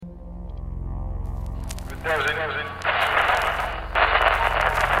Good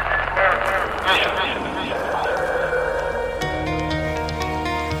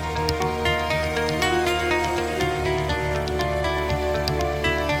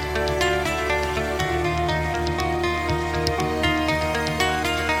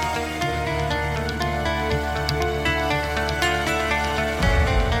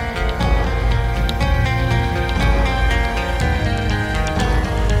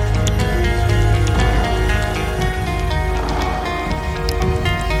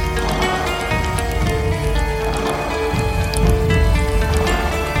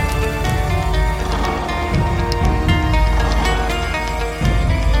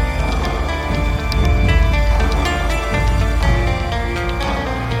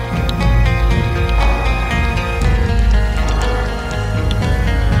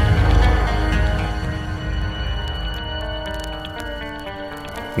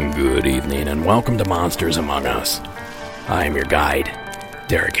evening and welcome to Monsters Among Us. I am your guide,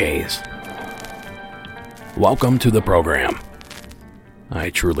 Derek Hayes. Welcome to the program. I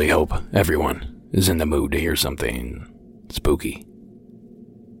truly hope everyone is in the mood to hear something spooky.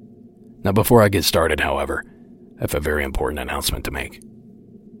 Now before I get started, however, I have a very important announcement to make.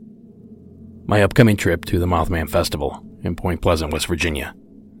 My upcoming trip to the Mothman Festival in Point Pleasant, West Virginia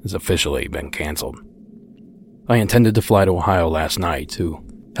has officially been canceled. I intended to fly to Ohio last night to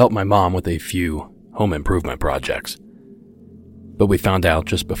help my mom with a few home improvement projects. But we found out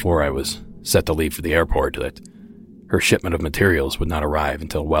just before I was set to leave for the airport that her shipment of materials would not arrive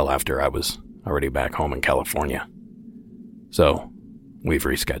until well after I was already back home in California. So, we've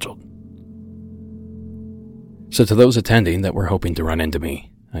rescheduled. So to those attending that were hoping to run into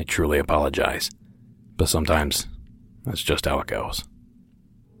me, I truly apologize. But sometimes, that's just how it goes.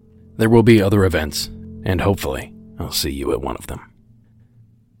 There will be other events, and hopefully, I'll see you at one of them.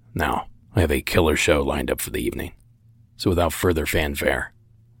 Now, I have a killer show lined up for the evening. So without further fanfare,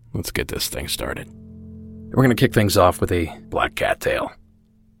 let's get this thing started. We're going to kick things off with a black cat tale.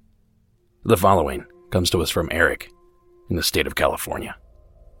 The following comes to us from Eric in the state of California.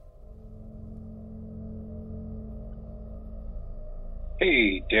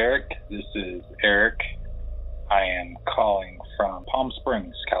 Hey, Derek. This is Eric. I am calling from Palm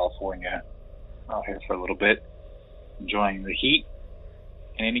Springs, California. Out here for a little bit, enjoying the heat.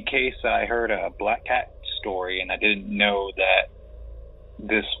 In any case, I heard a black cat story, and I didn't know that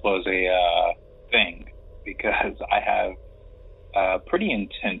this was a thing, because I have a pretty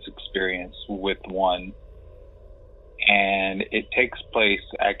intense experience with one, and it takes place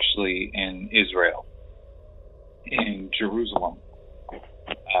actually in Israel, in Jerusalem.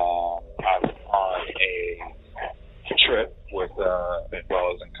 I was on a trip with, while I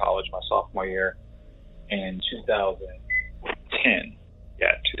was in college, my sophomore year, in 2010.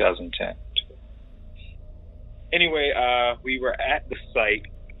 Yeah, 2010. Anyway, we were at the site,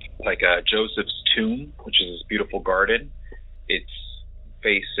 like Joseph's Tomb, which is this beautiful garden. It's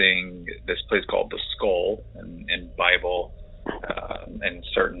facing this place called the Skull, in Bible, and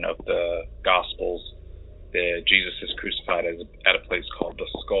certain of the Gospels, that Jesus is crucified at a place called the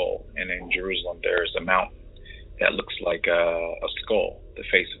Skull. And in Jerusalem, there's a mountain that looks like a skull. The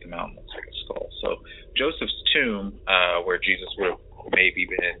face of the mountain looks like a skull. So Joseph's Tomb, where Jesus would have maybe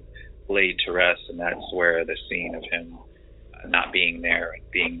been laid to rest, and that's where the scene of him not being there and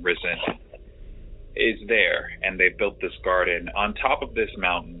being risen is there. And they built this garden. On top of this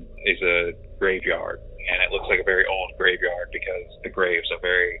mountain is a graveyard, and it looks like a very old graveyard because the graves are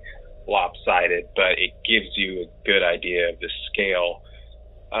very lopsided, but it gives you a good idea of the scale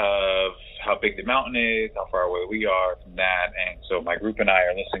of how big the mountain is, how far away we are from that. And so my group and I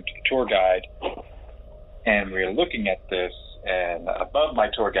are listening to the tour guide, and we're looking at this, and above my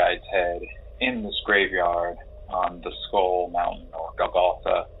tour guide's head, in this graveyard on the Skull Mountain, or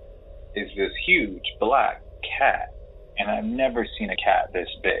Golgotha, is this huge black cat. And I've never seen a cat this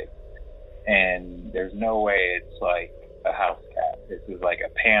big. And there's no way it's like a house cat. This is like a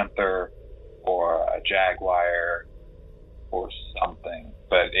panther or a jaguar or something,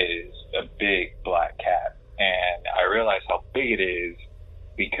 but it is a big black cat. And I realize how big it is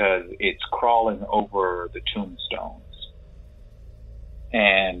because it's crawling over the tombstones.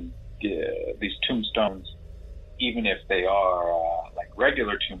 And these tombstones, even if they are like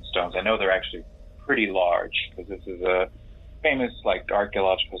regular tombstones, I know they're actually pretty large, because this is a famous like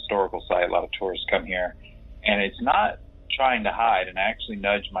archaeological historical site. A lot of tourists come here, and it's not trying to hide. And I actually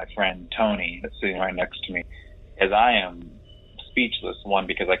nudged my friend Tony, that's sitting right next to me, as I am speechless. One,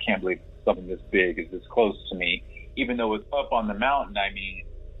 because I can't believe something this big is this close to me, even though it's up on the mountain. I mean,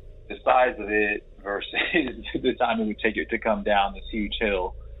 the size of it versus the time it would take it to come down this huge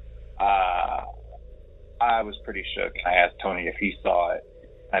hill. I was pretty shook. I asked Tony if he saw it.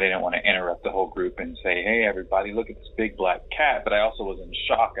 I didn't want to interrupt the whole group and say, hey, everybody, look at this big black cat. But I also was in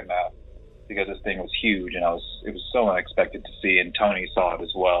shock enough because this thing was huge, and it was so unexpected to see, and Tony saw it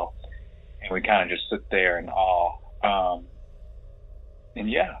as well. And we kind of just sit there in awe. And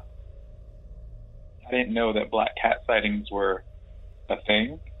yeah, I didn't know that black cat sightings were a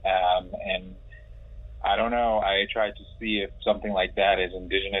thing. And I don't know, I tried to see if something like that is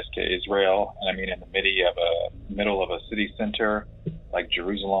indigenous to Israel. And I mean, in the middle of a city center like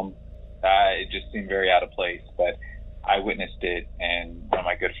Jerusalem, it just seemed very out of place. But I witnessed it, and one of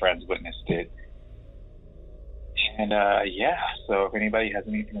my good friends witnessed it. And yeah, so if anybody has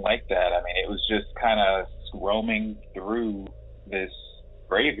anything like that, I mean, it was just kind of roaming through this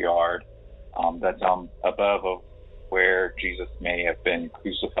graveyard that's above of where Jesus may have been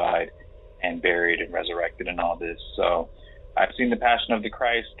crucified and buried and resurrected and all this. So I've seen the Passion of the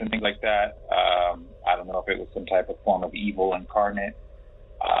Christ and things like that. I don't know if it was some type of form of evil incarnate.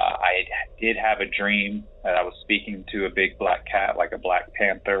 I did have a dream that I was speaking to a big black cat, like a Black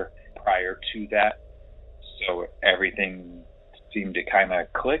Panther, prior to that. So everything seemed to kind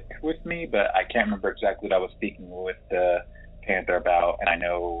of click with me, but I can't remember exactly what I was speaking with the panther about. And I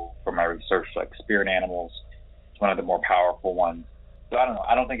know from my research, like spirit animals, it's one of the more powerful ones. So I don't know.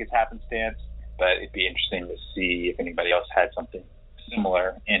 I don't think it's happenstance, but it'd be interesting to see if anybody else had something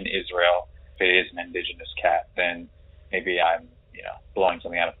similar in Israel. If it is an indigenous cat, then maybe I'm, blowing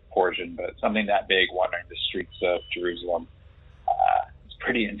something out of proportion, but something that big wandering the streets of Jerusalem, it's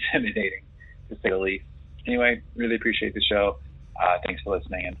pretty intimidating, to say the least. Anyway, really appreciate the show. Thanks for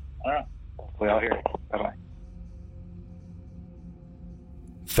listening, and I don't know, hopefully I'll hear it. Bye-bye.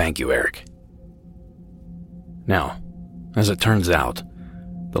 Thank you, Eric. Now, as it turns out,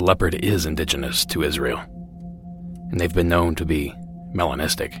 the leopard is indigenous to Israel, and they've been known to be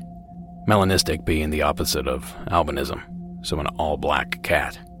melanistic. Melanistic being the opposite of albinism, so an all-black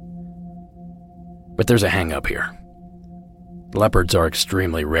cat. But there's a hang-up here. Leopards are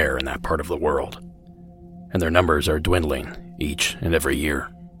extremely rare in that part of the world, and their numbers are dwindling each and every year.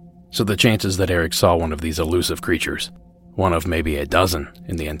 So the chances that Eric saw one of these elusive creatures, one of maybe a dozen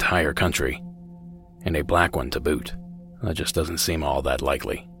in the entire country, and a black one to boot, that just doesn't seem all that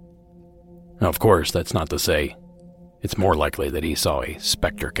likely. Now, of course, that's not to say it's more likely that he saw a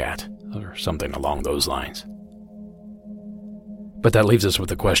specter cat or something along those lines. But that leaves us with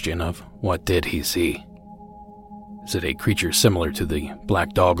the question of, what did he see? Is it a creature similar to the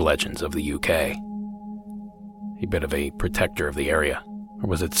black dog legends of the UK? A bit of a protector of the area? Or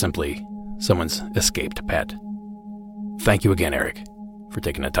was it simply someone's escaped pet? Thank you again, Eric, for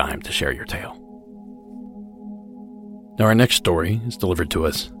taking the time to share your tale. Now, our next story is delivered to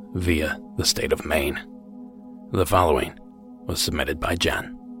us via the state of Maine. The following was submitted by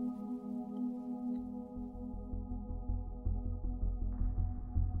Jen.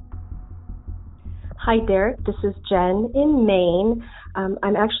 Hi, Derek. This is Jen in Maine.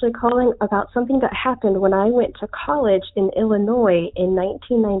 I'm actually calling about something that happened when I went to college in Illinois in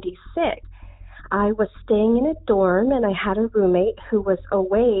 1996. I was staying in a dorm, and I had a roommate who was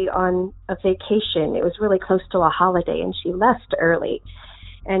away on a vacation. It was really close to a holiday, and she left early.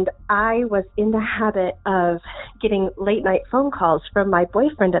 And I was in the habit of getting late-night phone calls from my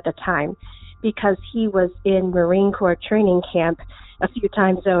boyfriend at the time because he was in Marine Corps training camp a few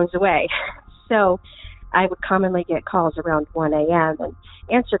time zones away. So I would commonly get calls around 1 a.m. and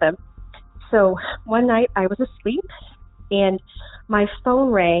answer them. So one night I was asleep, and my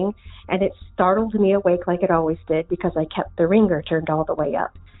phone rang, and it startled me awake like it always did because I kept the ringer turned all the way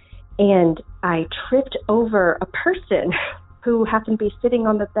up. And I tripped over a person who happened to be sitting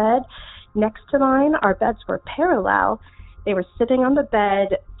on the bed next to mine. Our beds were parallel. They were sitting on the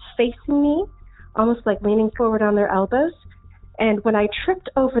bed facing me, almost like leaning forward on their elbows. And when I tripped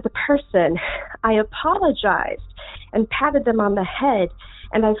over the person, I apologized and patted them on the head.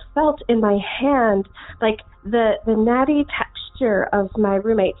 And I felt in my hand like the natty texture of my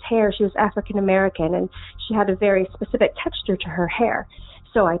roommate's hair. She was African American, and she had a very specific texture to her hair.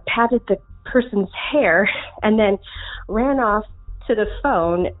 So I patted the person's hair and then ran off to the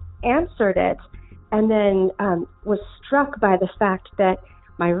phone, answered it, and then was struck by the fact that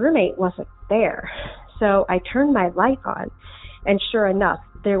my roommate wasn't there. So I turned my light on, and sure enough,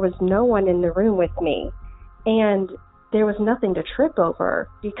 there was no one in the room with me. And there was nothing to trip over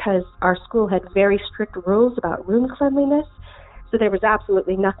because our school had very strict rules about room cleanliness, so there was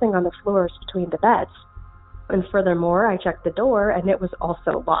absolutely nothing on the floors between the beds. And furthermore, I checked the door, and it was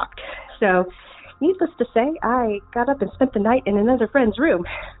also locked. So, needless to say, I got up and spent the night in another friend's room.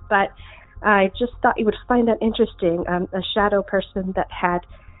 But I just thought you would find that interesting, a shadow person that had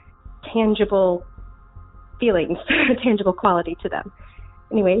tangible feelings, a tangible quality to them.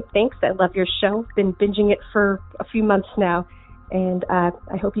 Anyway, thanks. I love your show. Been binging it for a few months now, and I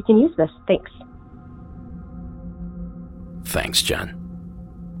hope you can use this. Thanks. Thanks, Jen.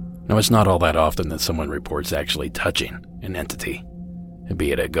 Now, it's not all that often that someone reports actually touching an entity,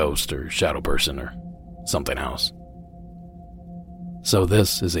 be it a ghost or shadow person or something else. So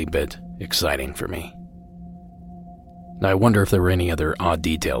this is a bit exciting for me. Now, I wonder if there were any other odd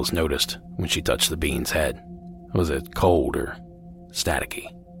details noticed when she touched the being's head. Was it cold or staticky?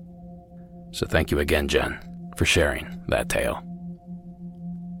 So thank you again, Jen, for sharing that tale.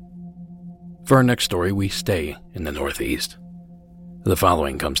 For our next story, we stay in the Northeast. The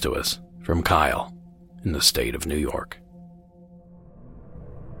following comes to us from Kyle in the state of New York.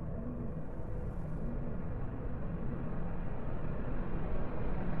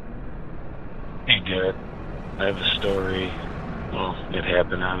 Hey, Garrett. I have a story. Well, it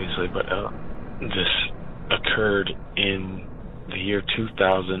happened, obviously, but this occurred in the year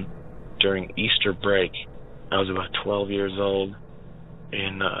 2000 during Easter break. I was about 12 years old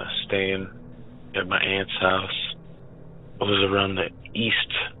and staying at my aunt's house. It was around the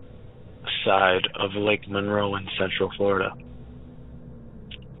east side of Lake Monroe in Central Florida.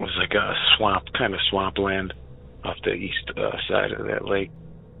 It was like a swamp, kind of swampland off the east side of that lake.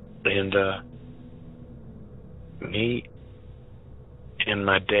 And me and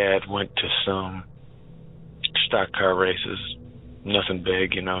my dad went to some stock car races. Nothing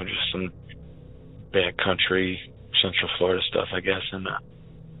big, just some backcountry Central Florida stuff, I guess. And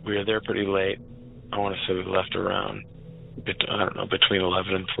we were there pretty late. I want to say we left around, between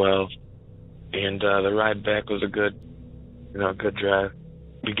 11 and 12. And the ride back was a good drive.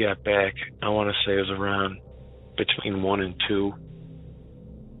 We got back, I want to say it was around between 1 and 2.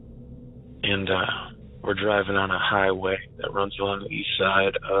 And we're driving on a highway that runs along the east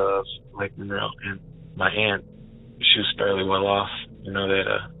side of Lake Monroe. And my aunt, she was fairly well off. They had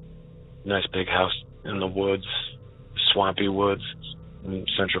a nice big house in the woods, swampy woods in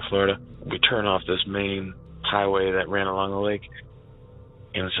Central Florida. We turn off this main highway that ran along the lake,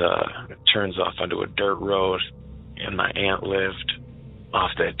 and it turns off onto a dirt road, and my aunt lived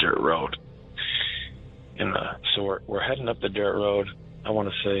off that dirt road. And so we're heading up the dirt road, I want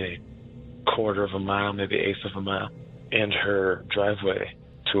to say quarter of a mile, maybe eighth of a mile, and her driveway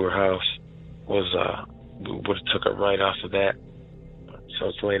to her house was we would have took a right off of that. So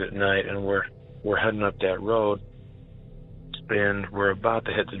it's late at night, and we're heading up that road, and we're about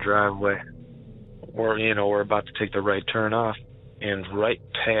to hit the driveway. We're about to take the right turn off, and right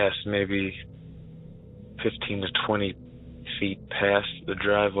past, maybe 15 to 20 feet past the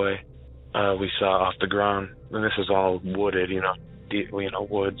driveway, we saw off the ground, and this is all wooded,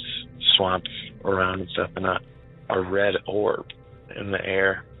 woods, swamp around and stuff, and a red orb in the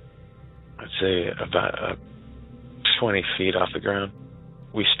air. I'd say about 20 feet off the ground.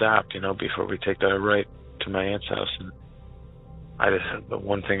 We stopped, before we take that right to my aunt's house, and the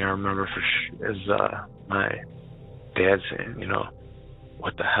one thing I remember is my dad saying,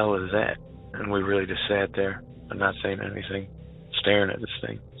 what the hell is that? And we really just sat there and not saying anything, staring at this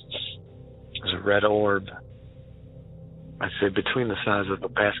thing. It was a red orb. I'd say between the size of a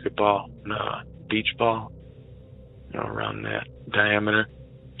basketball and a beach ball, around that diameter.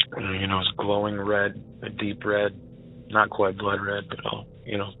 And, it was glowing red, a deep red, not quite blood red, but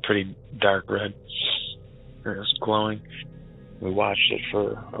pretty dark red. It was glowing. We watched it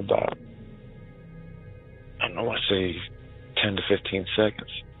for about, let's say 10 to 15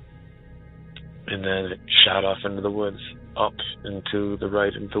 seconds. And then it shot off into the woods, up into the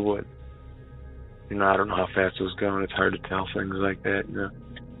right into the woods. I don't know how fast it was going. It's hard to tell things like that.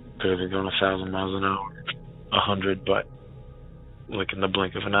 Could have been going 1,000 miles an hour, 100, but like in the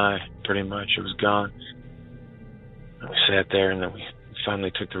blink of an eye, pretty much, it was gone. And we sat there, and then we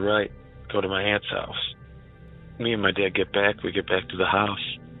finally took the right, go to my aunt's house. Me and my dad get back. We get back to the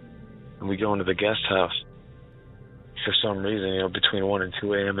house, and we go into the guest house. For some reason, between 1 and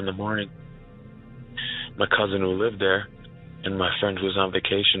 2 a.m. in the morning, my cousin who lived there and my friend who was on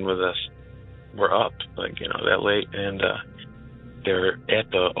vacation with us were up, that late, and they're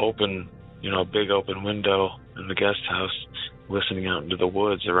at the open, big open window in the guest house, listening out into the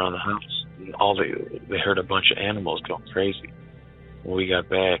woods around the house. And they heard a bunch of animals going crazy. When we got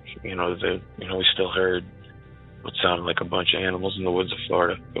back, we still heard what sounded like a bunch of animals in the woods of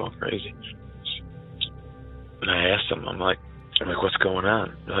Florida going crazy. And I asked them, I'm like, what's going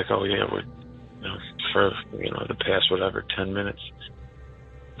on? They're like, oh yeah, we're, for the past 10 minutes,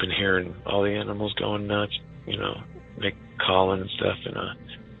 been hearing all the animals going nuts, calling and stuff. And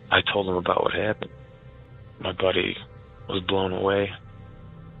I told them about what happened. My buddy was blown away.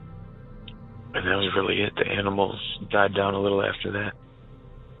 And that was really it. The animals died down a little after that.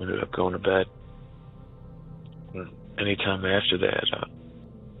 Ended up going to bed. And anytime after that,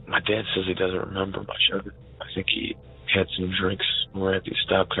 my dad says he doesn't remember much of it. I think he had some drinks when we were at these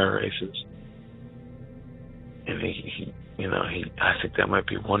stock car races. And I think that might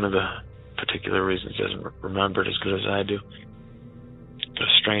be one of the particular reasons he doesn't remember it as good as I do. But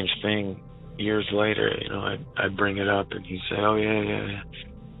a strange thing, years later, I'd bring it up and he'd say, oh, yeah.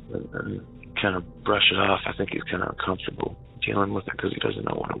 And kind of brush it off. I think he's kind of uncomfortable dealing with it because he doesn't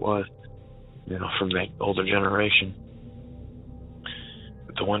know what it was, from that older generation.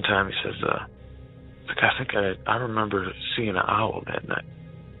 But the one time he says, I think I remember seeing an owl that night.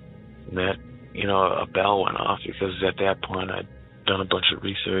 And that, a bell went off because at that point I'd done a bunch of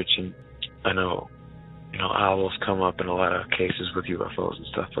research, and I know, owls come up in a lot of cases with UFOs and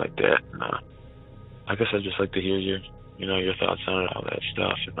stuff like that. And I guess I'd just like to hear your thoughts on all that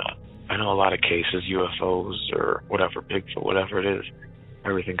stuff. And I know a lot of cases, UFOs or whatever, Bigfoot, whatever it is,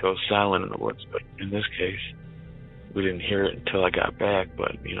 everything goes silent in the woods. But in this case, we didn't hear it until I got back.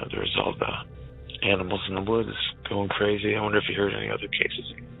 But, there's all the animals in the woods going crazy. I wonder if you heard any other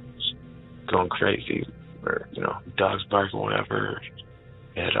cases going crazy or, dogs barking, whatever,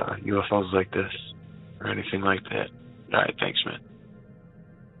 at UFOs like this or anything like that. All right, thanks, man.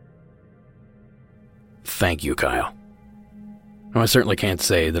 Thank you, Kyle. Now, I certainly can't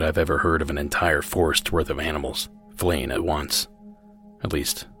say that I've ever heard of an entire forest worth of animals fleeing at once. At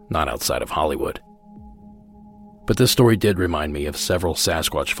least, not outside of Hollywood. But this story did remind me of several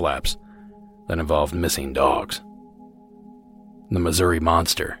Sasquatch flaps that involved missing dogs. The Missouri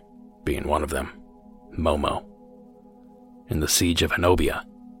Monster being one of them, Momo, and the Siege of Zenobia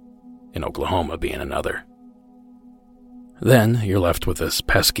in Oklahoma being another. Then you're left with this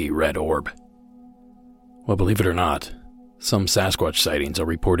pesky red orb. Well, believe it or not, some Sasquatch sightings are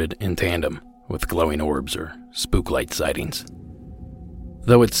reported in tandem with glowing orbs or spook light sightings.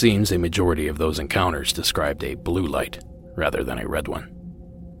 Though it seems a majority of those encounters described a blue light rather than a red one.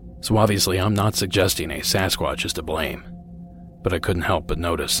 So obviously I'm not suggesting a Sasquatch is to blame, but I couldn't help but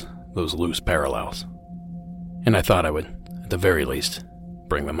notice those loose parallels. And I thought I would, at the very least,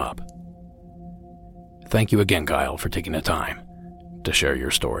 bring them up. Thank you again, Kyle, for taking the time to share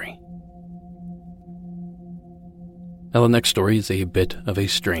your story. Now, the next story is a bit of a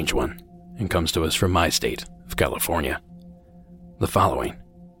strange one and comes to us from my state of California. The following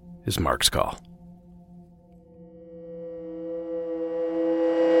is Mark's call.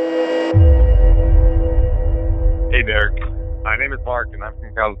 Hey, Derek. My name is Mark, and I'm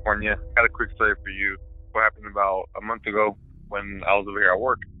from California. Got a quick story for you. What happened about a month ago when I was over here at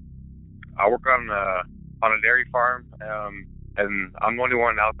work. I work on a dairy farm, and I'm the only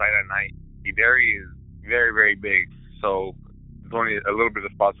one outside at night. The dairy is very, very big, so there's only a little bit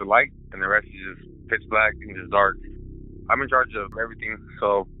of spots of light, and the rest is just pitch black and just dark. I'm in charge of everything,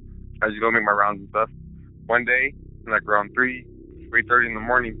 so I just go make my rounds and stuff. One day, like around 3:30 in the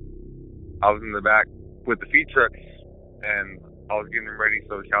morning, I was in the back with the feed trucks, and I was getting them ready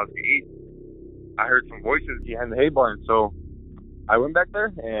so the cows could eat. I heard some voices behind the hay barn, so I went back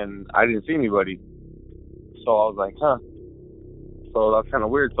there, and I didn't see anybody. So I was like, huh. So that's kind of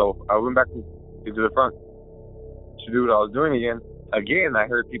weird. So I went back to the front to do what I was doing again. Again, I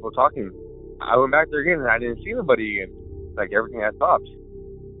heard people talking. I went back there again, and I didn't see nobody again. Like, everything had stopped.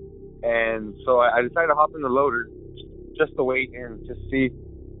 And so I decided to hop in the loader just to wait and just see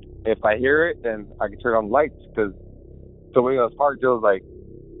if I hear it, then I can turn on the lights, because the way I was parked, it was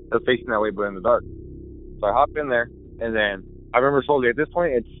facing that way, but in the dark. So I hopped in there, and then I remember slowly, at this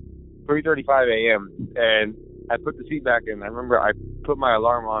point, it's 3:35 a.m., and I put the seat back in. I remember I put my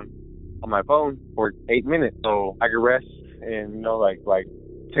alarm on my phone for 8 minutes, so I could rest and,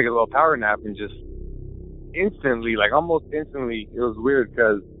 take a little power nap, and just instantly, almost instantly, it was weird,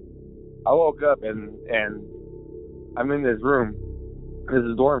 because I woke up, and I'm in this room. There's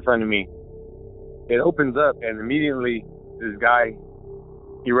a door in front of me. It opens up, and immediately this guy,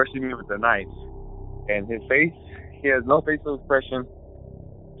 he rushes me with a knife. And his face, he has no facial expression.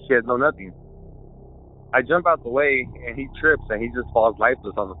 He has no nothing. I jump out the way, and he trips, and he just falls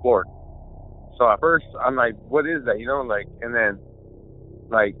lifeless on the floor. So at first, I'm like, what is that? And then,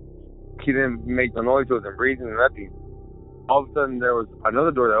 he didn't make the noise, he wasn't breathing or nothing. All of a sudden, there was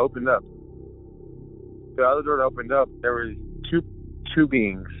another door that opened up. The other door that opened up, there was two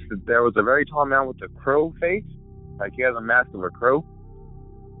beings. There was a very tall man with a crow face, he has a mask of a crow,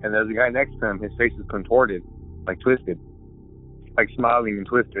 and there's a guy next to him. His face is contorted, twisted, smiling and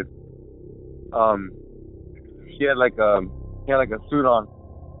twisted. He had a suit on,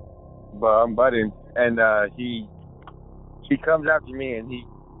 unbuttoned, and he comes after me, and he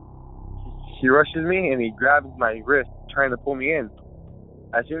he rushes me and he grabs my wrist, trying to pull me in.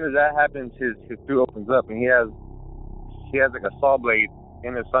 As soon as that happens, his suit opens up and he has like a saw blade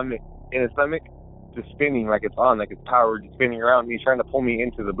in his stomach, just spinning like it's on, like it's powered, just spinning around. He's trying to pull me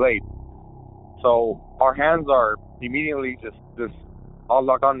into the blade. So our hands are immediately just all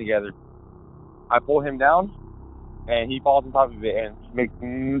locked on together. I pull him down, and he falls on top of it, and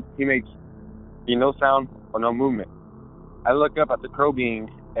he makes no sound or no movement. I look up at the crow being,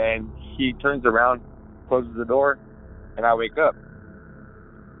 and he turns around, closes the door, and I wake up.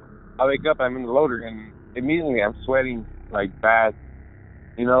 I'm in the loader, and immediately I'm sweating like bad.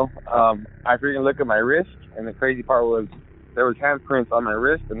 I freaking look at my wrist, and the crazy part was there was handprints on my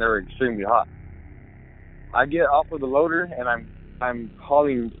wrist, and they were extremely hot. I get off of the loader, and I'm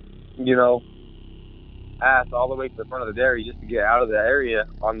hauling, ass all the way to the front of the dairy just to get out of the area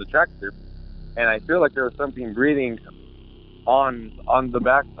on the tractor, and I feel like there was something breathing on the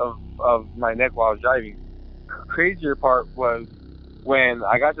back of my neck while I was driving. Crazier part was when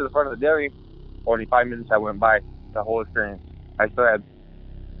I got to the front of the dairy, only 5 minutes I went by the whole experience. I still had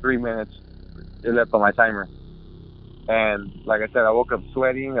 3 minutes left on my timer. And like I said, I woke up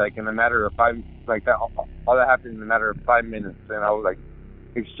sweating like in a matter of all that happened in a matter of 5 minutes. And I was like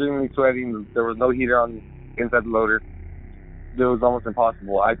extremely sweating. There was no heater on inside the loader. It was almost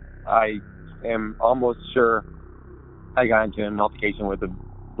impossible. I am almost sure I got into an altercation with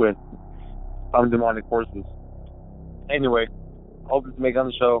some demonic forces. Anyway, hope to make it on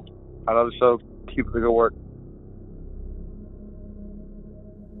the show. I love the show. Keep up the good work.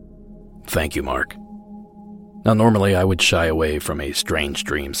 Thank you, Mark. Now, normally I would shy away from a strange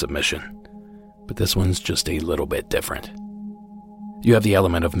dream submission, but this one's just a little bit different. You have the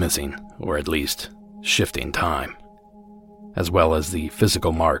element of missing, or at least shifting time, as well as the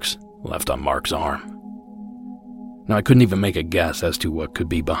physical marks left on Mark's arm. Now, I couldn't even make a guess as to what could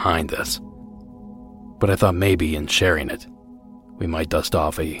be behind this, but I thought maybe in sharing it, we might dust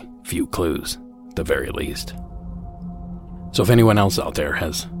off a few clues, at the very least. So if anyone else out there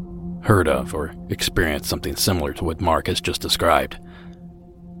has heard of or experienced something similar to what Mark has just described,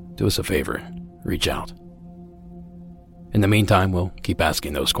 do us a favor and reach out. In the meantime, we'll keep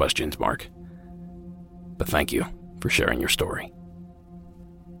asking those questions, Mark. But thank you for sharing your story.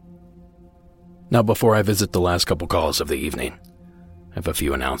 Now, before I visit the last couple calls of the evening, I have a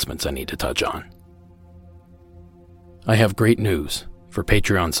few announcements I need to touch on. I have great news for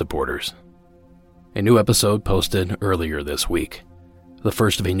Patreon supporters. A new episode posted earlier this week, the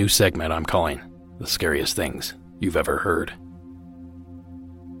first of a new segment I'm calling The Scariest Things You've Ever Heard.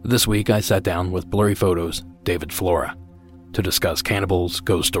 This week I sat down with Blurry Photos' David Flora to discuss cannibals,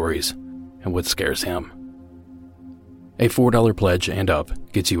 ghost stories, and what scares him. A $4 pledge and up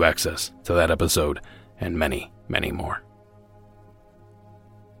gets you access to that episode and many, many more.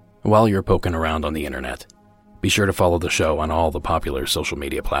 While you're poking around on the internet, be sure to follow the show on all the popular social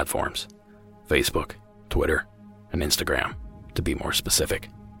media platforms: Facebook, Twitter, and Instagram, to be more specific.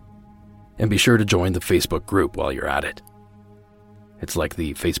 And be sure to join the Facebook group while you're at it. It's like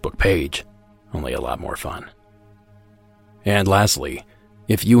the Facebook page, only a lot more fun. And lastly,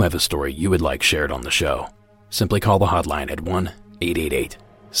 if you have a story you would like shared on the show, simply call the hotline at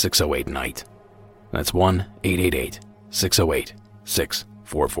 1-888-608-NIGHT. That's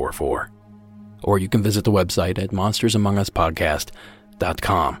 1-888-608-6444. Or you can visit the website at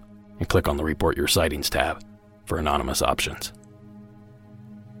monstersamonguspodcast.com and click on the Report Your Sightings tab for anonymous options.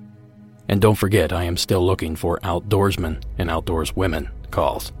 And don't forget, I am still looking for outdoorsmen and outdoorswomen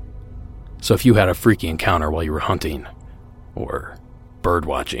calls. So if you had a freaky encounter while you were hunting, or bird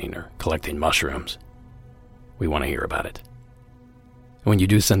watching, or collecting mushrooms, we want to hear about it. When you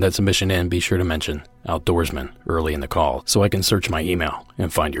do send that submission in, be sure to mention outdoorsman early in the call so I can search my email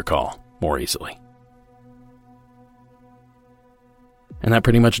and find your call more easily. And that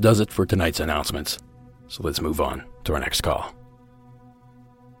pretty much does it for tonight's announcements. So let's move on to our next call.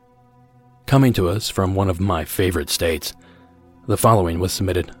 Coming to us from one of my favorite states, the following was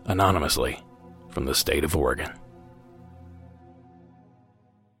submitted anonymously from the state of Oregon.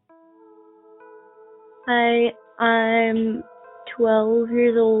 Hi, I'm 12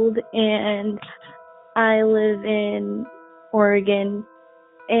 years old and I live in Oregon.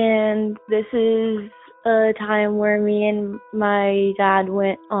 And this is a time where me and my dad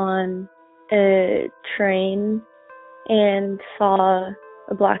went on a train and saw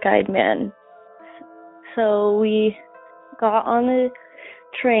a black-eyed man. So we got on the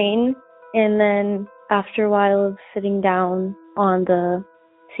train, and then after a while of sitting down on the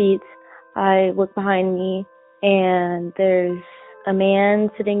seats, I look behind me, and there's a man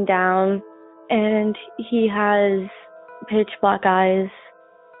sitting down, and he has pitch black eyes,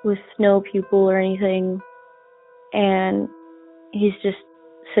 with no pupil or anything, and he's just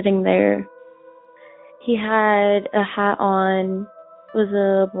sitting there. He had a hat on, was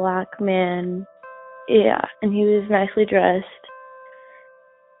a black man, yeah, and he was nicely dressed,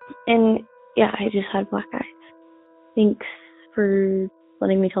 and yeah, he just had black eyes. Thanks for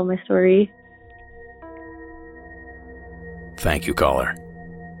letting me tell my story. Thank you, caller.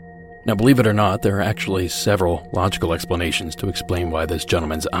 Now, believe it or not, there are actually several logical explanations to explain why this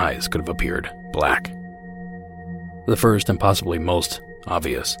gentleman's eyes could have appeared black. The first, and possibly most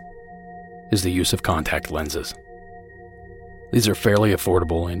obvious, is the use of contact lenses. These are fairly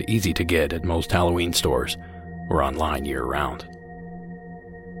affordable and easy to get at most Halloween stores or online year-round.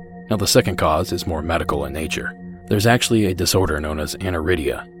 Now, the second cause is more medical in nature. There's actually a disorder known as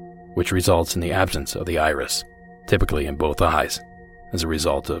aniridia, which results in the absence of the iris, typically in both eyes, as a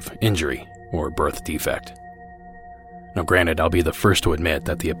result of injury or birth defect. Now, granted, I'll be the first to admit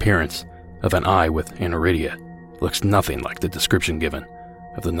that the appearance of an eye with aniridia looks nothing like the description given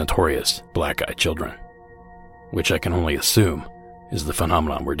of the notorious black-eyed children, which I can only assume is the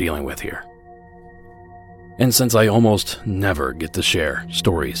phenomenon we're dealing with here. And since I almost never get to share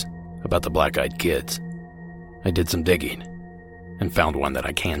stories about the black-eyed kids, I did some digging and found one that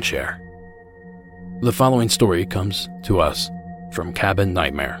I can share. The following story comes to us from Cabin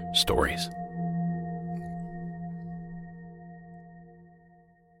Nightmare Stories.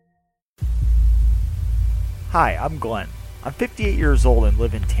 Hi, I'm Glenn. I'm 58 years old and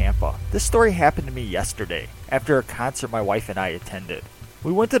live in Tampa. This story happened to me yesterday, after a concert my wife and I attended.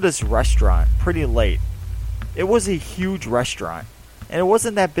 We went to this restaurant pretty late. It was a huge restaurant, and it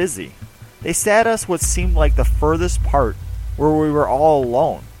wasn't that busy. They sat us what seemed like the furthest part where we were all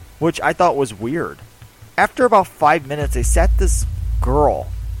alone, which I thought was weird. After about 5 minutes, they sat this girl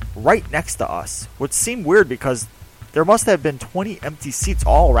right next to us, which seemed weird because there must have been 20 empty seats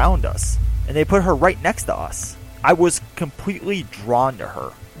all around us, and they put her right next to us. I was completely drawn to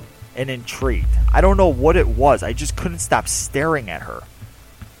her and intrigued. I don't know what it was. I just couldn't stop staring at her.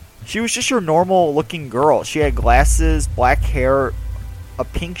 She was just your normal looking girl. She had glasses, black hair, a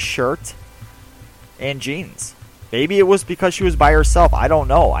pink shirt, and jeans. Maybe it was because she was by herself. I don't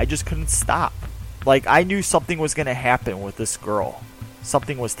know. I just couldn't stop. Like, I knew something was going to happen with this girl.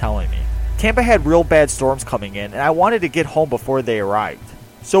 Something was telling me. Tampa had real bad storms coming in, and I wanted to get home before they arrived.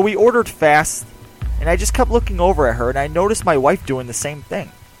 So we ordered fast, and I just kept looking over at her, and I noticed my wife doing the same thing.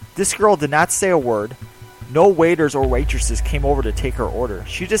 This girl did not say a word. No waiters or waitresses came over to take her order.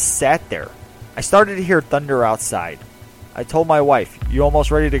 She just sat there. I started to hear thunder outside. I told my wife, "You almost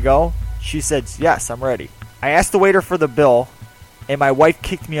ready to go?" She said, "Yes, I'm ready." I asked the waiter for the bill, and my wife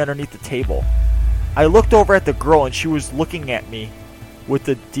kicked me underneath the table. I looked over at the girl, and she was looking at me with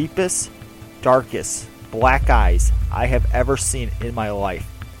the deepest, darkest black eyes I have ever seen in my life.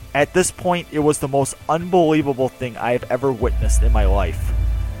 At this point, it was the most unbelievable thing I have ever witnessed in my life.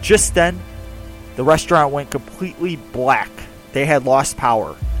 Just then, the restaurant went completely black. They had lost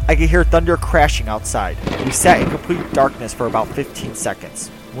power. I could hear thunder crashing outside. We sat in complete darkness for about 15 seconds.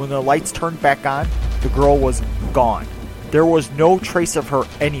 When the lights turned back on, the girl was gone. There was no trace of her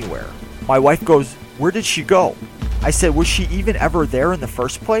anywhere. My wife goes, "Where did she go?" I said, "Was she even ever there in the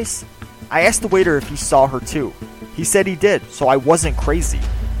first place?" I asked the waiter if he saw her too. He said he did, so I wasn't crazy.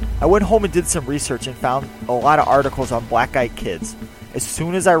 I went home and did some research and found a lot of articles on black-eyed kids. As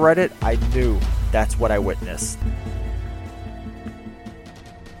soon as I read it, I knew that's what I witnessed.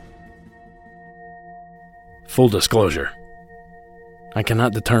 Full disclosure, I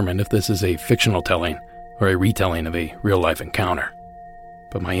cannot determine if this is a fictional telling or a retelling of a real-life encounter,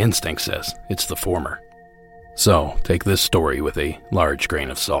 but my instinct says it's the former. So, take this story with a large grain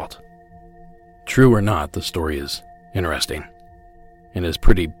of salt. True or not, the story is interesting, and is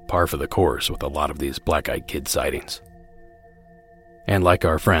pretty par for the course with a lot of these black-eyed kid sightings. And like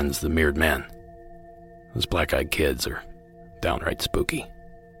our friends, the Mirrored Men, those black-eyed kids are downright spooky.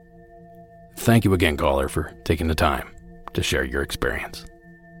 Thank you again, caller, for taking the time to share your experience.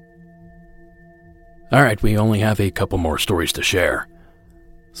 Alright, we only have a couple more stories to share.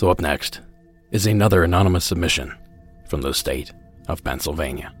 So up next is another anonymous submission from the state of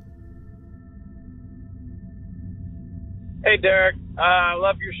Pennsylvania. Hey, Derek. I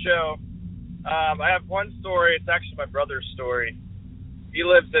love your show. I have one story. It's actually my brother's story. He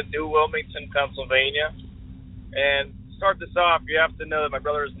lives in New Wilmington, Pennsylvania. And to start this off, you have to know that my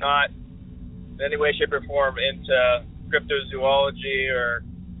brother is not in any way, shape, or form into cryptozoology or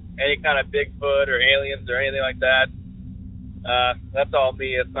any kind of Bigfoot or aliens or anything like that. That's all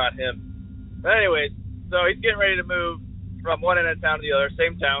me. It's not him. But anyways, so he's getting ready to move from one end of town to the other,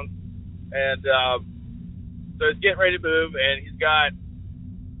 same town. And so he's getting ready to move, and he's got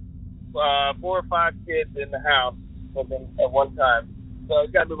 4 or 5 kids in the house with him at one time. So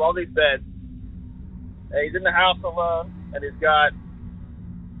he's got to move all these beds. And he's in the house alone, and he's got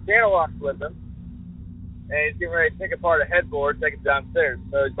channel locks with him. And he's getting ready to take apart a headboard, take it downstairs.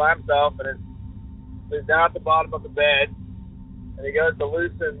 So he's by himself, and he's down at the bottom of the bed, and he goes to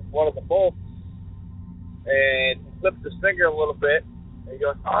loosen one of the bolts, and he slips his finger a little bit, and he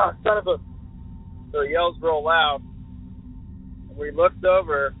goes, "Ah, son of a..." So he yells real loud. And when he looks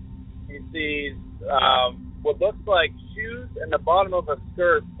over, he sees what looks like shoes and the bottom of a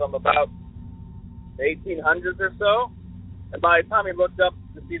skirt from about the 1800s or so. And by the time he looked up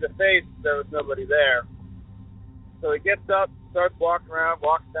to see the face, there was nobody there. So he gets up, starts walking around,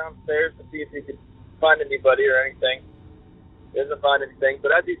 walks downstairs to see if he can find anybody or anything. He doesn't find anything.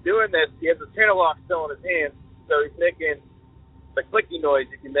 But as he's doing this, he has a channel lock still in his hand. So he's making the clicky noise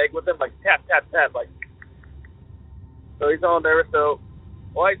you can make with him, like tap, tap, tap, like. So he's all nervous. So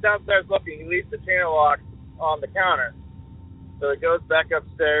while he's downstairs looking, he leaves the channel lock on the counter. So he goes back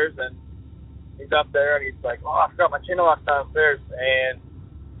upstairs, and he's up there, and he's like, "Oh, I forgot my channel lock downstairs." And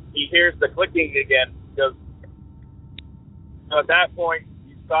he hears the clicking again. He goes, so at that point,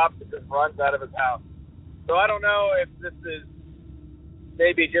 he stops and just runs out of his house. So I don't know if this is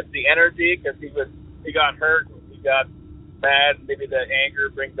maybe just the energy, because he got hurt and he got mad. Maybe the anger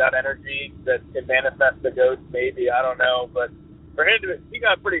brings out energy that can manifest the ghost. Maybe, I don't know. But for him, he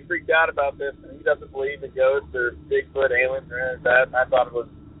got pretty freaked out about this, and he doesn't believe in ghosts or Bigfoot, aliens, or anything like that. And I thought it was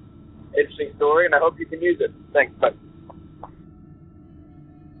an interesting story, and I hope you can use it. Thanks. Bye.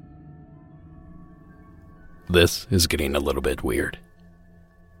 This is getting a little bit weird.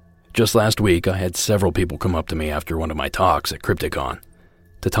 Just last week, I had several people come up to me after one of my talks at Crypticon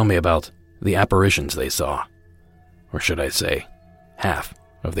to tell me about the apparitions they saw. Or should I say, half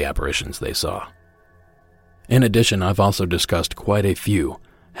of the apparitions they saw. In addition, I've also discussed quite a few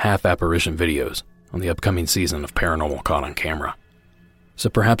half-apparition videos on the upcoming season of Paranormal Caught on Camera. So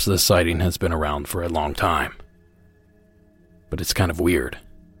perhaps this sighting has been around for a long time. But it's kind of weird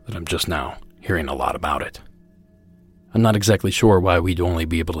that I'm just now hearing a lot about it. I'm not exactly sure why we'd only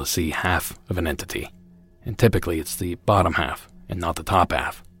be able to see half of an entity, and typically it's the bottom half and not the top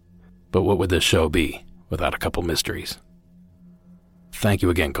half. But what would this show be without a couple mysteries? Thank you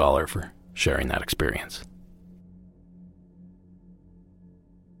again, caller, for sharing that experience.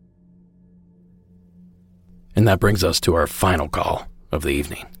 And that brings us to our final call of the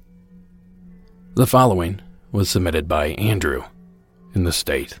evening. The following was submitted by Andrew in the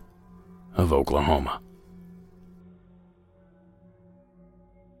state of Oklahoma.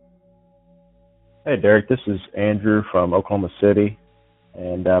 Hey, Derek, this is Andrew from Oklahoma City,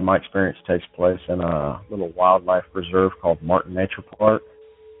 and my experience takes place in a little wildlife reserve called Martin Nature Park.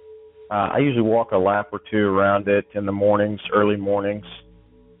 I usually walk a lap or two around it in the mornings, early mornings.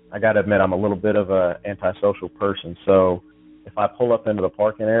 I got to admit, I'm a little bit of an antisocial person, so if I pull up into the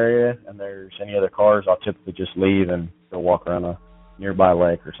parking area and there's any other cars, I'll typically just leave and go walk around a nearby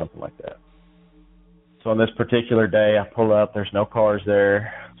lake or something like that. So on this particular day, I pull up, there's no cars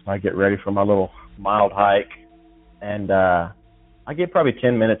there, so I get ready for my little mild hike, and I get probably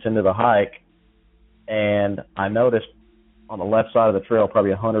 10 minutes into the hike, and I notice on the left side of the trail,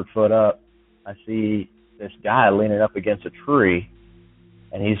 probably 100 foot up, I see this guy leaning up against a tree,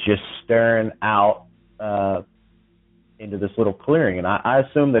 and he's just staring out into this little clearing, and I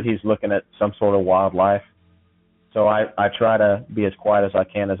assume that he's looking at some sort of wildlife. So I try to be as quiet as I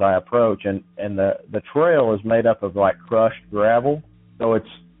can as I approach, and the trail is made up of like crushed gravel, so it's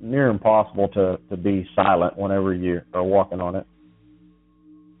near impossible to be silent whenever you are walking on it.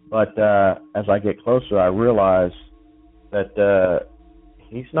 But as I get closer, I realize that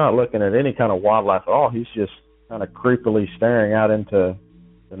he's not looking at any kind of wildlife at all. He's just kind of creepily staring out into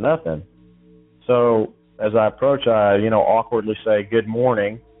nothing. So as I approach, I awkwardly say good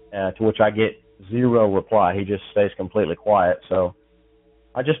morning, to which I get zero reply. He just stays completely quiet. So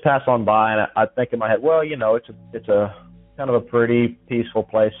I just pass on by, and I think in my head, well, it's a kind of a pretty peaceful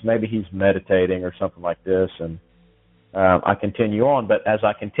place. Maybe he's meditating or something like this, and I continue on. But as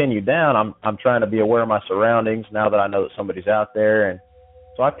I continue down, I'm trying to be aware of my surroundings now that I know that somebody's out there, and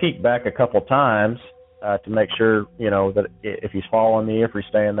so I peek back a couple times to make sure, that if he's following me, if he's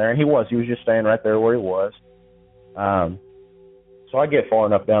staying there, and he was just staying right there where he was. So I get far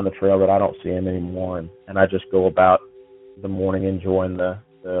enough down the trail that I don't see him anymore, and I just go about the morning enjoying the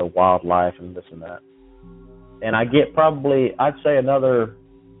wildlife and this and that. And I get probably, I'd say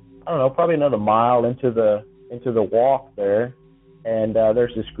probably another mile into the walk there, and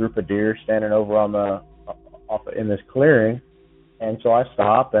there's this group of deer standing over in this clearing, and so I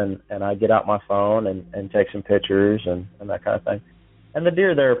stop and I get out my phone and take some pictures and that kind of thing. And the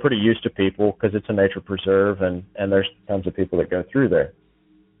deer there are pretty used to people because it's a nature preserve, and there's tons of people that go through there.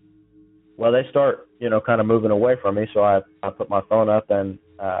 Well, they start, kind of moving away from me, so I put my phone up, and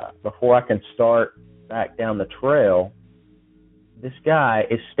before I can start back down the trail, this guy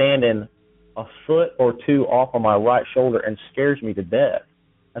is standing a foot or two off on my right shoulder and scares me to death.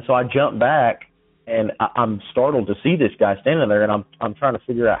 And so I jump back, and I'm startled to see this guy standing there, and I'm trying to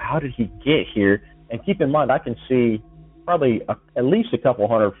figure out how did he get here. And keep in mind, I can see probably at least a couple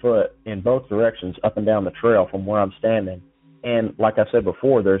 100 foot in both directions up and down the trail from where I'm standing. And like I said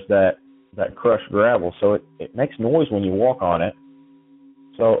before, there's that crushed gravel, so it makes noise when you walk on it.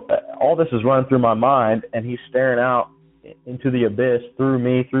 So all this is running through my mind, and he's staring out into the abyss through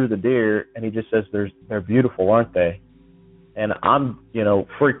me, through the deer, and he just says, they're beautiful, aren't they? And I'm,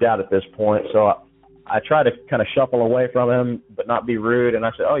 freaked out at this point, so I try to kind of shuffle away from him, but not be rude, and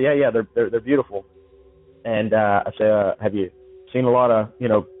I say, oh, yeah, they're beautiful. And I say, have you seen a lot of,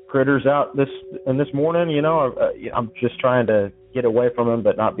 critters out this morning? I'm just trying to get away from him,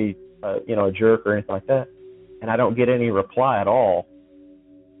 but not be, a jerk or anything like that. And I don't get any reply at all.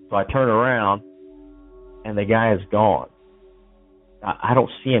 So I turn around, and the guy is gone. I don't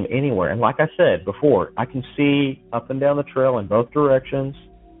see him anywhere. And like I said before, I can see up and down the trail in both directions.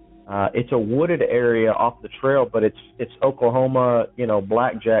 It's a wooded area off the trail, but it's Oklahoma,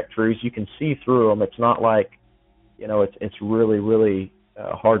 blackjack trees. You can see through them. It's not like, it's really, really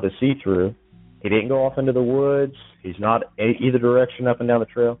hard to see through. He didn't go off into the woods. He's not either direction up and down the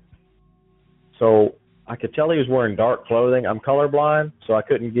trail. So I could tell he was wearing dark clothing. I'm colorblind, so I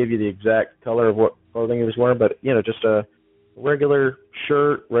couldn't give you the exact color of what clothing he was wearing, but, just a regular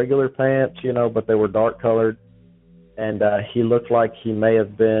shirt, regular pants, but they were dark colored. And he looked like he may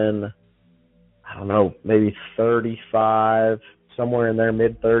have been, I don't know, maybe 35, somewhere in there,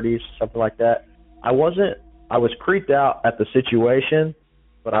 mid-30s, something like that. I was creeped out at the situation,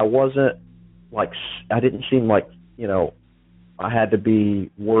 but I didn't seem like, I had to be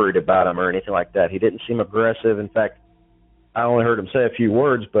worried about him or anything like that. He didn't seem aggressive. In fact, I only heard him say a few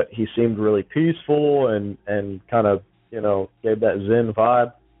words, but he seemed really peaceful and kind of, gave that Zen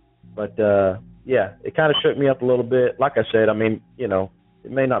vibe. But, yeah, it kind of shook me up a little bit. Like I said, it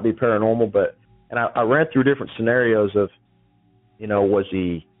may not be paranormal, but I ran through different scenarios of, was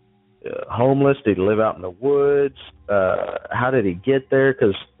he homeless? Did he live out in the woods? How did he get there?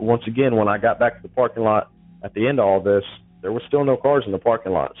 Because once again, when I got back to the parking lot at the end of all this, there were still no cars in the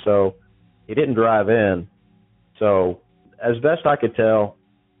parking lot. So he didn't drive in. So as best I could tell,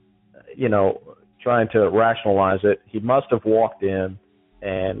 trying to rationalize it, he must have walked in,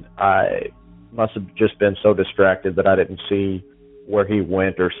 and I must have just been so distracted that I didn't see where he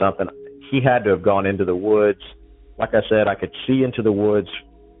went or something. He had to have gone into the woods. Like I said, I could see into the woods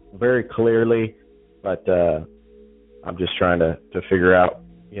very clearly, but I'm just trying to figure out,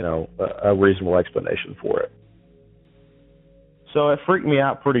 a reasonable explanation for it. So it freaked me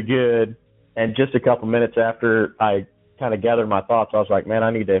out pretty good, and just a couple minutes after I kind of gathered my thoughts, I was like, man,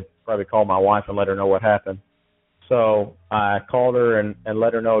 I need to probably call my wife and let her know what happened. So I called her and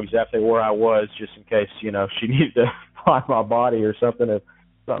let her know exactly where I was, just in case, she needed to find my body or something if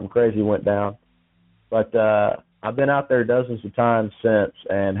something crazy went down. But I've been out there dozens of times since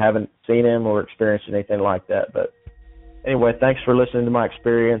and haven't seen him or experienced anything like that. But anyway, thanks for listening to my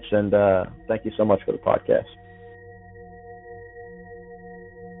experience, and thank you so much for the podcast.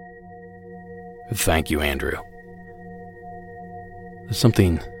 Thank you, Andrew. There's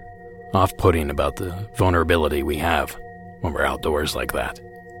something off-putting about the vulnerability we have when we're outdoors like that.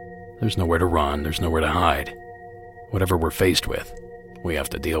 There's nowhere to run, there's nowhere to hide. Whatever we're faced with, we have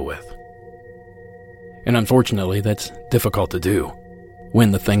to deal with. And unfortunately, that's difficult to do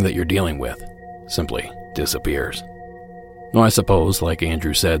when the thing that you're dealing with simply disappears. Now, I suppose, like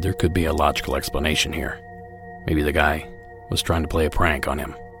Andrew said, there could be a logical explanation here. Maybe the guy was trying to play a prank on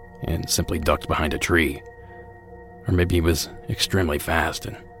him and simply ducked behind a tree. Or maybe he was extremely fast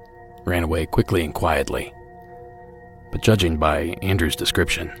and ran away quickly and quietly. But judging by Andrew's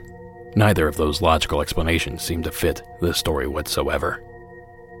description, neither of those logical explanations seem to fit this story whatsoever.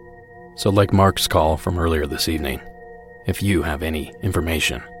 So like Mark's call from earlier this evening, if you have any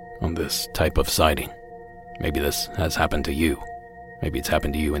information on this type of sighting, maybe this has happened to you, maybe it's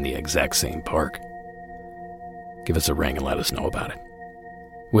happened to you in the exact same park, give us a ring and let us know about it.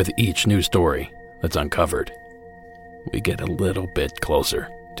 With each new story that's uncovered, we get a little bit closer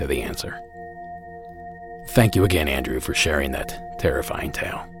to the answer. Thank you again, Andrew, for sharing that terrifying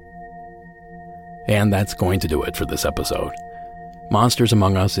tale. And that's going to do it for this episode. Monsters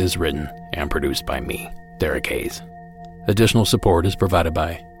Among Us is written and produced by me, Derek Hayes. Additional support is provided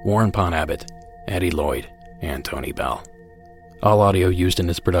by Warren Pon Abbott, Eddie Lloyd, and Tony Bell. All audio used in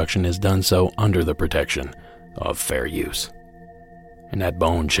this production is done so under the protection of fair use. And that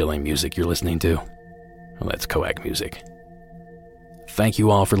bone-chilling music you're listening to, well, that's Coac music. Thank you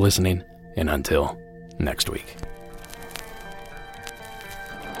all for listening, and until next week.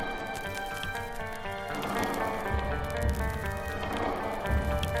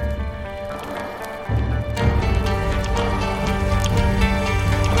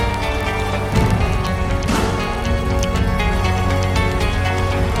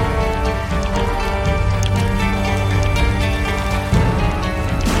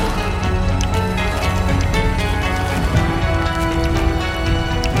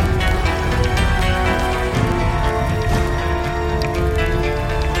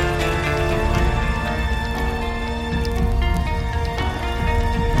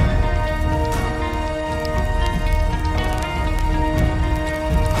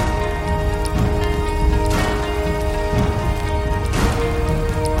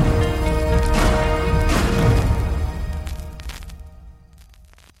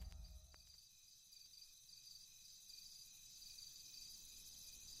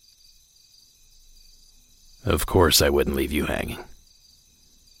 Of course I wouldn't leave you hanging.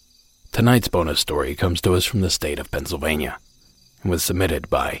 Tonight's bonus story comes to us from the state of Pennsylvania and was submitted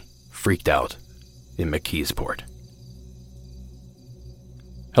by Freaked Out in McKeesport.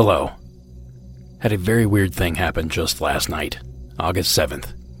 Hello. Had a very weird thing happen just last night, August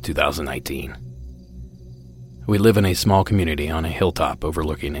 7th, 2019. We live in a small community on a hilltop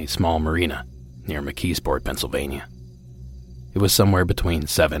overlooking a small marina near McKeesport, Pennsylvania. It was somewhere between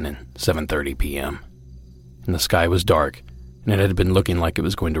 7 and 7:30 p.m., and the sky was dark, and it had been looking like it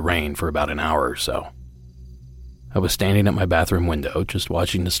was going to rain for about an hour or so. I was standing at my bathroom window, just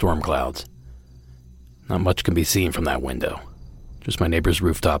watching the storm clouds. Not much can be seen from that window, just my neighbor's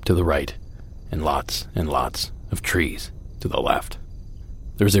rooftop to the right, and lots of trees to the left.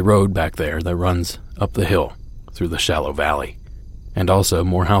 There's a road back there that runs up the hill through the shallow valley, and also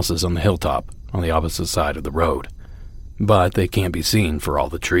more houses on the hilltop on the opposite side of the road, but they can't be seen for all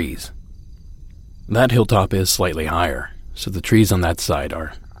the trees. That hilltop is slightly higher, so the trees on that side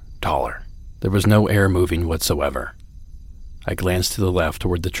are taller. There was no air moving whatsoever. I glanced to the left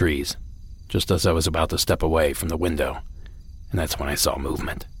toward the trees, just as I was about to step away from the window, and that's when I saw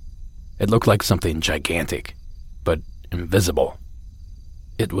movement. It looked like something gigantic, but invisible.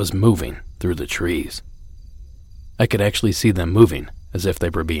 It was moving through the trees. I could actually see them moving as if they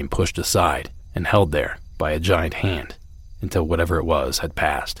were being pushed aside and held there by a giant hand until whatever it was had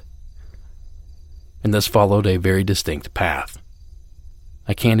passed. And this followed a very distinct path.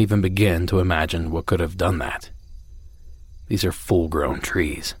 I can't even begin to imagine what could have done that. These are full-grown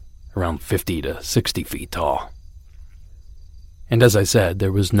trees, around 50 to 60 feet tall. And as I said,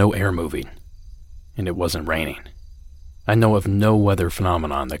 there was no air moving, and it wasn't raining. I know of no weather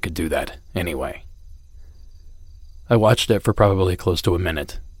phenomenon that could do that, anyway. I watched it for probably close to a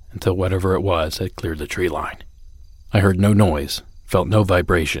minute, until whatever it was had cleared the tree line. I heard no noise, felt no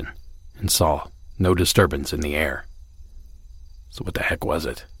vibration, and saw no disturbance in the air. So what the heck was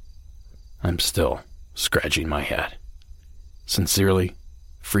it? I'm still scratching my head. Sincerely,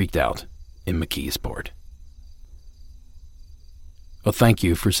 Freaked Out in McKeesport. Well, thank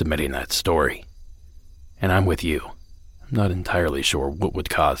you for submitting that story. And I'm with you. I'm not entirely sure what would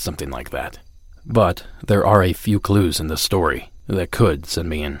cause something like that. But there are a few clues in the story that could send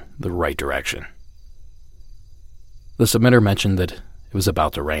me in the right direction. The submitter mentioned that it was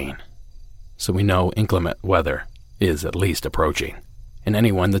about to rain, so we know inclement weather is at least approaching, and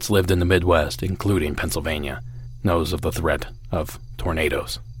anyone that's lived in the Midwest, including Pennsylvania, knows of the threat of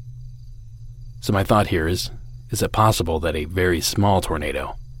tornadoes. So my thought here is it possible that a very small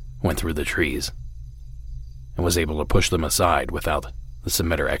tornado went through the trees and was able to push them aside without the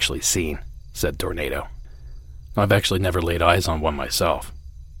submitter actually seeing said tornado? Now, I've actually never laid eyes on one myself.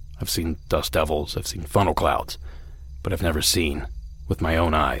 I've seen dust devils, I've seen funnel clouds, but I've never seen, with my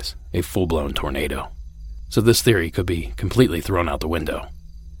own eyes, a full-blown tornado. So this theory could be completely thrown out the window.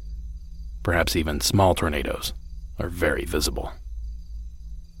 Perhaps even small tornadoes are very visible.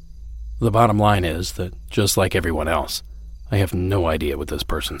 The bottom line is that, just like everyone else, I have no idea what this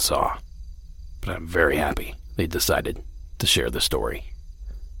person saw. But I'm very happy they decided to share the story.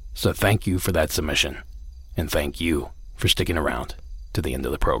 So thank you for that submission, and thank you for sticking around to the end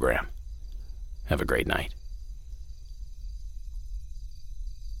of the program. Have a great night.